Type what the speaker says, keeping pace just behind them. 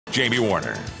Jamie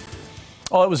Warner.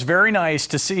 Well, it was very nice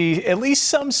to see at least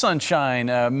some sunshine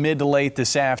mid to late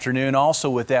this afternoon. Also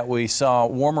with that, we saw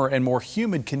warmer and more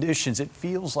humid conditions. It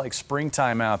feels like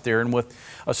springtime out there, and with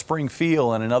a spring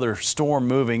feel and another storm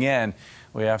moving in,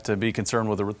 we have to be concerned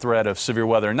with the threat of severe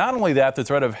weather. Not only that, the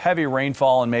threat of heavy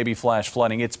rainfall and maybe flash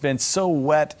flooding. It's been so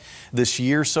wet this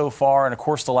year so far, and of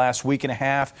course the last week and a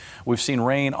half we've seen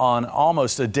rain on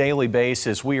almost a daily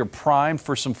basis. We are primed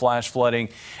for some flash flooding,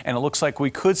 and it looks like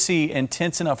we could see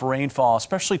intense enough rainfall,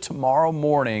 especially tomorrow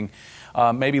morning,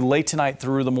 maybe late tonight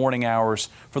through the morning hours,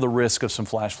 for the risk of some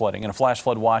flash flooding. And a flash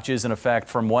flood watch is in effect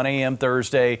from 1 a.m.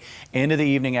 Thursday into the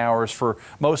evening hours for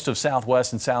most of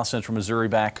southwest and south central Missouri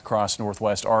back across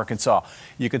northwest Arkansas.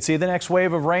 You can see the next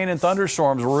wave of rain and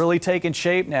thunderstorms really taking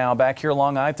shape now back here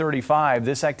along I-35.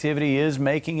 This activity is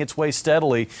making its way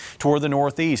steadily toward the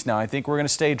northeast. Now, I think we're going to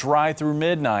stay dry through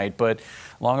midnight, but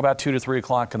along about 2 to 3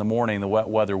 o'clock in the morning, the wet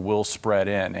weather will spread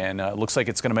in, and it looks like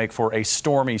it's going to make for a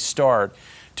stormy start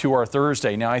to our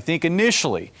Thursday. Now, I think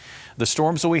initially the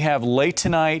storms that we have late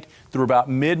tonight through about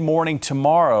mid-morning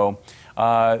tomorrow,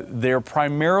 they're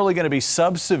primarily going to be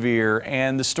subsevere,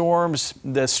 and the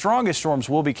strongest storms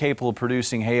will be capable of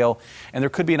producing hail, and there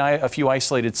could be a few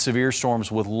isolated severe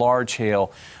storms with large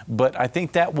hail, but I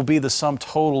think that will be the sum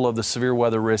total of the severe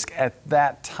weather risk at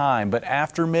that time. But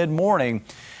after mid-morning,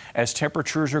 as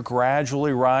temperatures are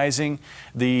gradually rising,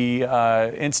 the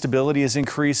instability is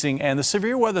increasing, and the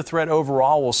severe weather threat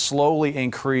overall will slowly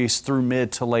increase through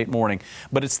mid to late morning.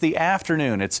 But it's the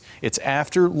afternoon. It's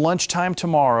after lunchtime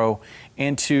tomorrow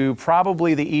into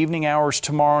probably the evening hours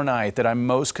tomorrow night that I'm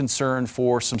most concerned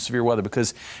for some severe weather,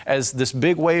 because as this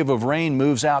big wave of rain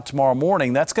moves out tomorrow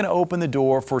morning, that's going to open the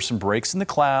door for some breaks in the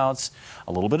clouds,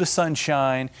 a little bit of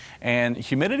sunshine, and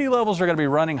humidity levels are going to be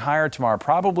running higher tomorrow,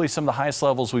 probably some of the highest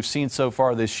levels we've seen so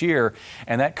far this year,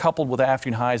 and that coupled with afternoon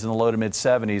highs in the low to mid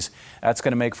 70s, that's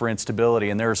going to make for instability,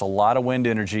 and there's a lot of wind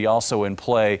energy also in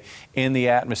play in the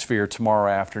atmosphere tomorrow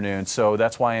afternoon. So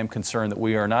that's why I am concerned that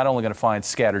we are not only going to find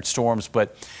scattered storms,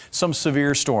 but some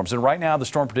severe storms. And right now the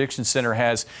Storm Prediction Center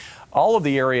has all of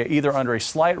the area either under a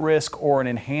slight risk or an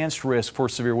enhanced risk for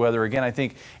severe weather. Again, I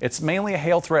think it's mainly a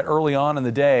hail threat early on in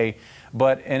the day,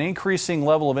 but an increasing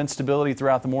level of instability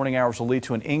throughout the morning hours will lead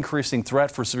to an increasing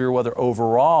threat for severe weather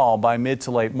overall by mid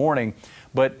to late morning.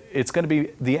 But it's going to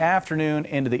be the afternoon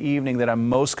into the evening that I'm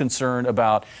most concerned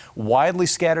about widely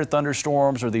scattered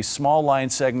thunderstorms or these small line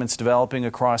segments developing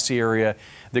across the area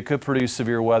that could produce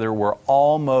severe weather, where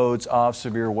all modes of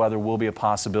severe weather will be a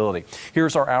possibility.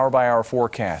 Here's our hour-by-hour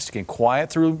forecast. Again, quiet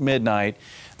through midnight.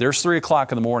 There's 3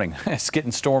 o'clock in the morning. It's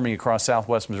getting stormy across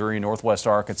southwest Missouri and northwest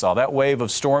Arkansas. That wave of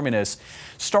storminess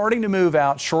starting to move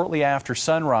out shortly after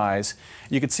sunrise.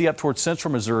 You can see up towards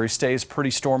central Missouri stays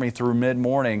pretty stormy through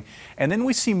mid-morning. And then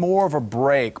we see more of a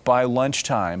break by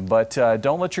lunchtime. But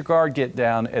don't let your guard get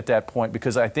down at that point,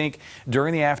 because I think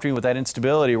during the afternoon with that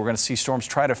instability, we're going to see storms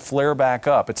try to flare back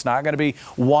up. It's not going to be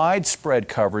widespread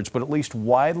coverage, but at least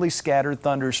widely scattered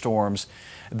thunderstorms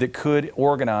that could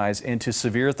organize into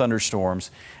severe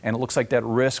thunderstorms. And it looks like that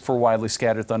risk for widely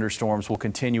scattered thunderstorms will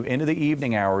continue into the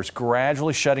evening hours,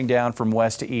 gradually shutting down from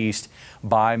west to east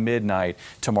by midnight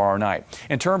tomorrow night.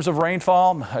 In terms of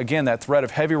rainfall, again, that threat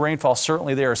of heavy rainfall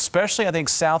certainly there, especially I think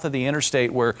south of the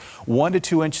interstate, where 1 to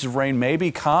 2 inches of rain may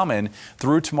be common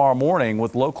through tomorrow morning,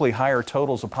 with locally higher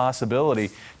totals a possibility.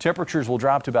 Temperatures will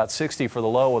drop to about 60 for the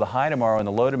low, with a high tomorrow in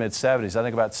the low to mid 70s. I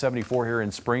think about 74 here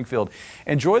in Springfield.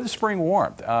 Enjoy the spring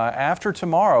warmth. After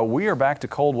tomorrow, we are back to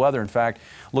cold weather. In fact,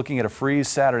 looking at a freeze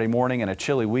Saturday morning and a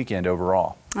chilly weekend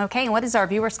overall. Okay, and what is our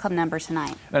Viewers Club number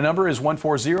tonight? The number is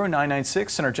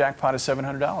 140-996, and our jackpot is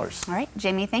 $700. All right,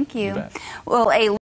 Jamie, thank you. You bet. Well,